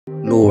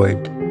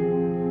Lord,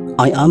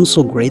 I am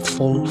so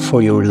grateful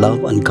for your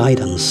love and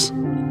guidance.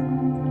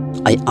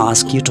 I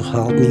ask you to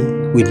help me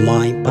with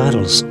my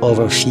battles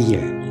over fear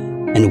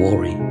and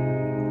worry.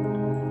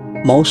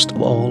 Most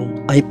of all,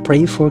 I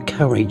pray for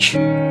courage.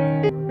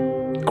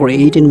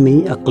 Create in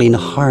me a clean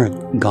heart,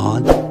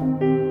 God,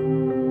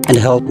 and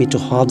help me to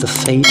have the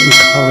faith and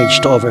courage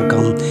to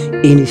overcome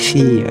any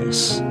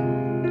fears.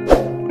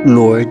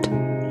 Lord,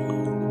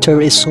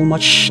 there is so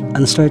much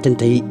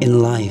uncertainty in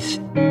life,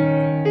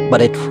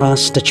 but I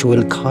trust that you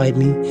will guide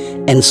me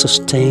and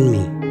sustain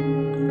me.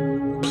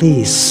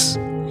 Please,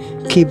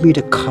 give me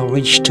the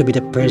courage to be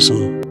the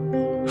person,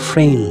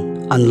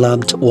 friend, and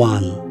loved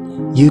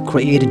one you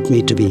created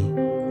me to be.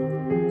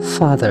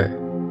 Father,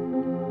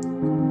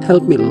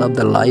 help me love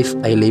the life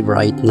I live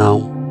right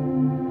now.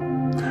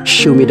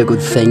 Show me the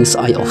good things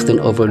I often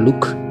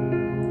overlook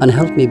and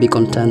help me be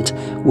content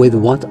with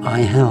what I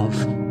have.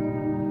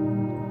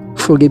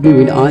 Forgive me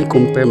when I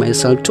compare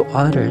myself to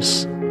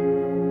others.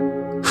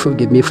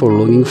 Forgive me for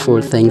longing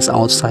for things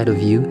outside of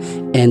you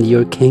and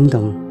your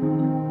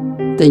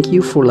kingdom. Thank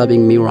you for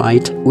loving me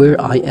right where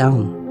I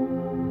am,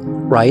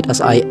 right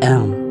as I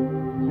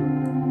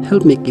am.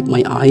 Help me keep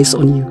my eyes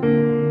on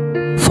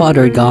you.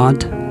 Father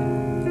God,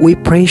 we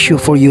praise you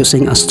for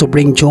using us to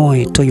bring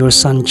joy to your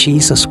Son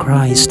Jesus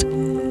Christ.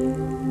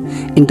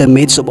 In the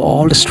midst of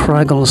all the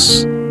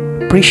struggles,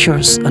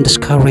 pressures, and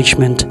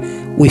discouragement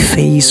we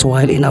face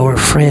while in our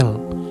frail,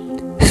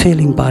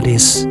 failing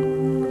bodies,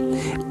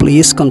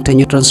 please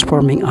continue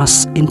transforming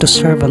us into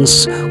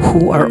servants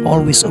who are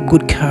always of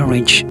good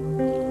courage.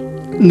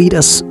 Lead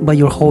us by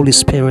your Holy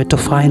Spirit to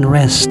find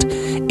rest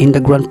in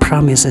the grand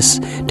promises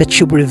that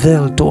you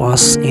revealed to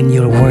us in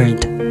your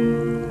word.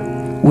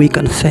 We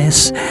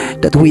confess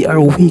that we are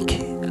weak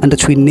and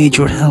that we need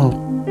your help.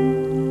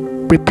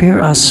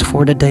 Prepare us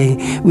for the day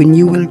when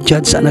you will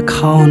judge an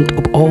account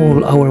of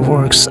all our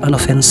works and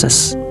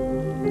offenses.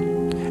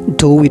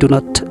 Though we do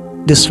not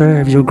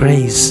deserve your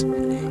grace,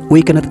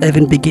 we cannot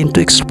even begin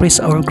to express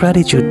our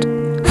gratitude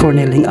for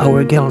nailing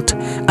our guilt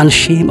and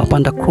shame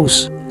upon the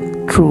cross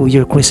through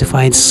your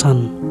crucified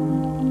Son.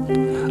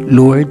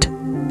 Lord,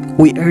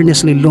 we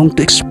earnestly long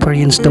to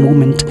experience the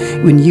moment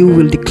when you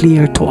will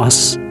declare to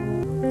us,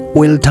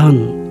 "Well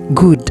done,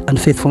 good and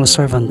faithful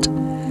servant.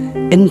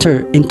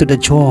 Enter into the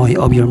joy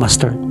of your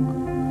Master."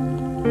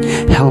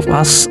 Help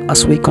us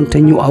as we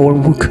continue our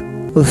work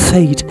of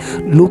faith,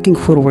 looking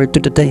forward to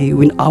the day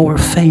when our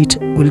faith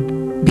will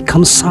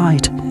become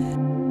sight.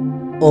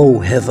 Oh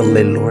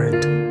Heavenly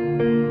Lord,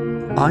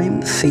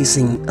 I'm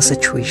facing a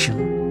situation.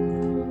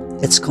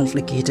 It's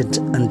complicated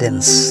and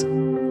dense.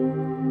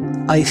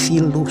 I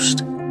feel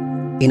lost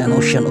in an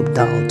ocean of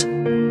doubt.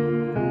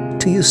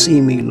 Do you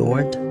see me,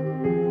 Lord?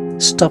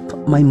 Stop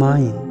my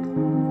mind,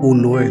 O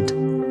Lord,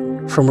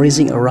 from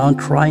racing around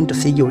trying to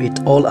figure it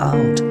all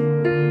out.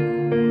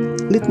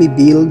 Let me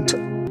build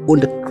on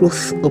the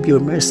truth of your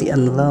mercy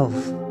and love.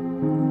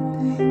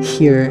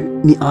 Here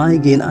may I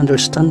gain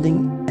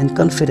understanding and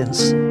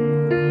confidence.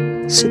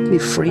 Set me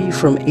free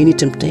from any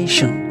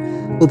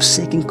temptation of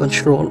seeking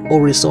control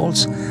or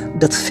results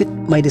that fit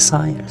my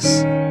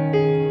desires.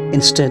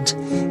 Instead,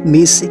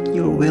 may seek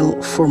your will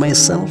for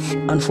myself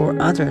and for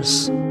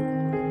others,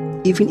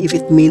 even if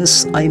it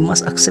means I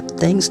must accept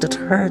things that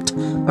hurt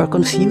or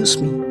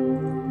confuse me.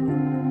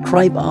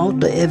 Drive out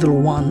the evil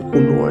one, O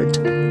Lord.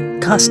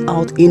 Cast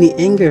out any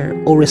anger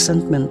or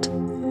resentment.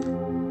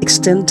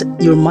 Extend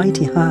your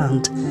mighty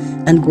hand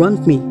and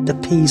grant me the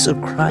peace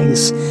of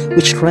Christ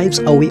which drives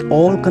away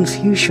all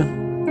confusion.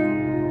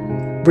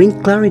 Bring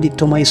clarity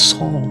to my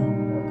soul,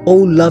 O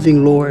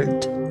loving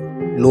Lord.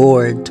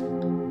 Lord,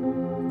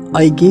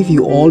 I give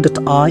you all that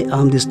I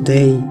am this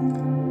day.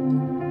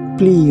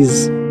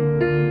 Please,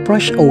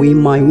 brush away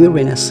my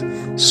weariness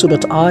so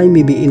that I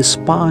may be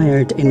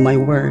inspired in my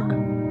work.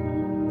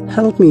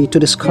 Help me to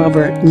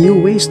discover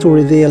new ways to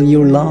reveal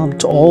your love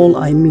to all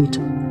I meet.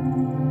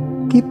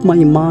 Keep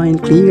my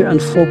mind clear and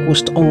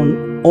focused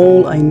on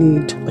all I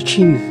need to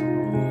achieve,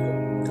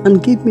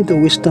 and give me the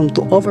wisdom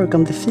to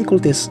overcome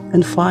difficulties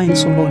and find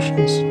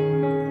solutions.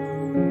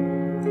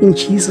 In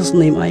Jesus'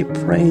 name I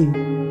pray.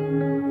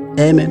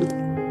 Amen.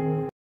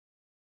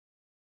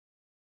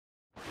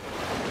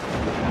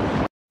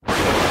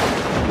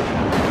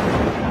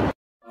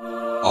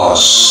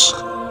 Ask,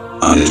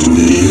 and it will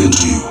be given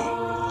to you.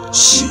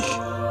 Seek,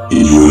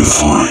 and you will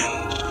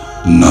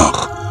find.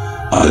 Knock,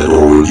 and the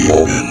door will be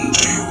opened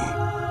to you.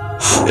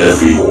 For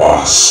every who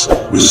asks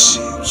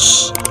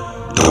receives,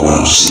 the one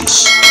who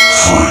seeks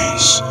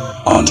finds,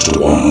 and to the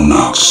one who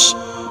knocks,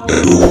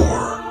 the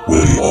door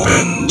will be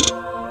opened.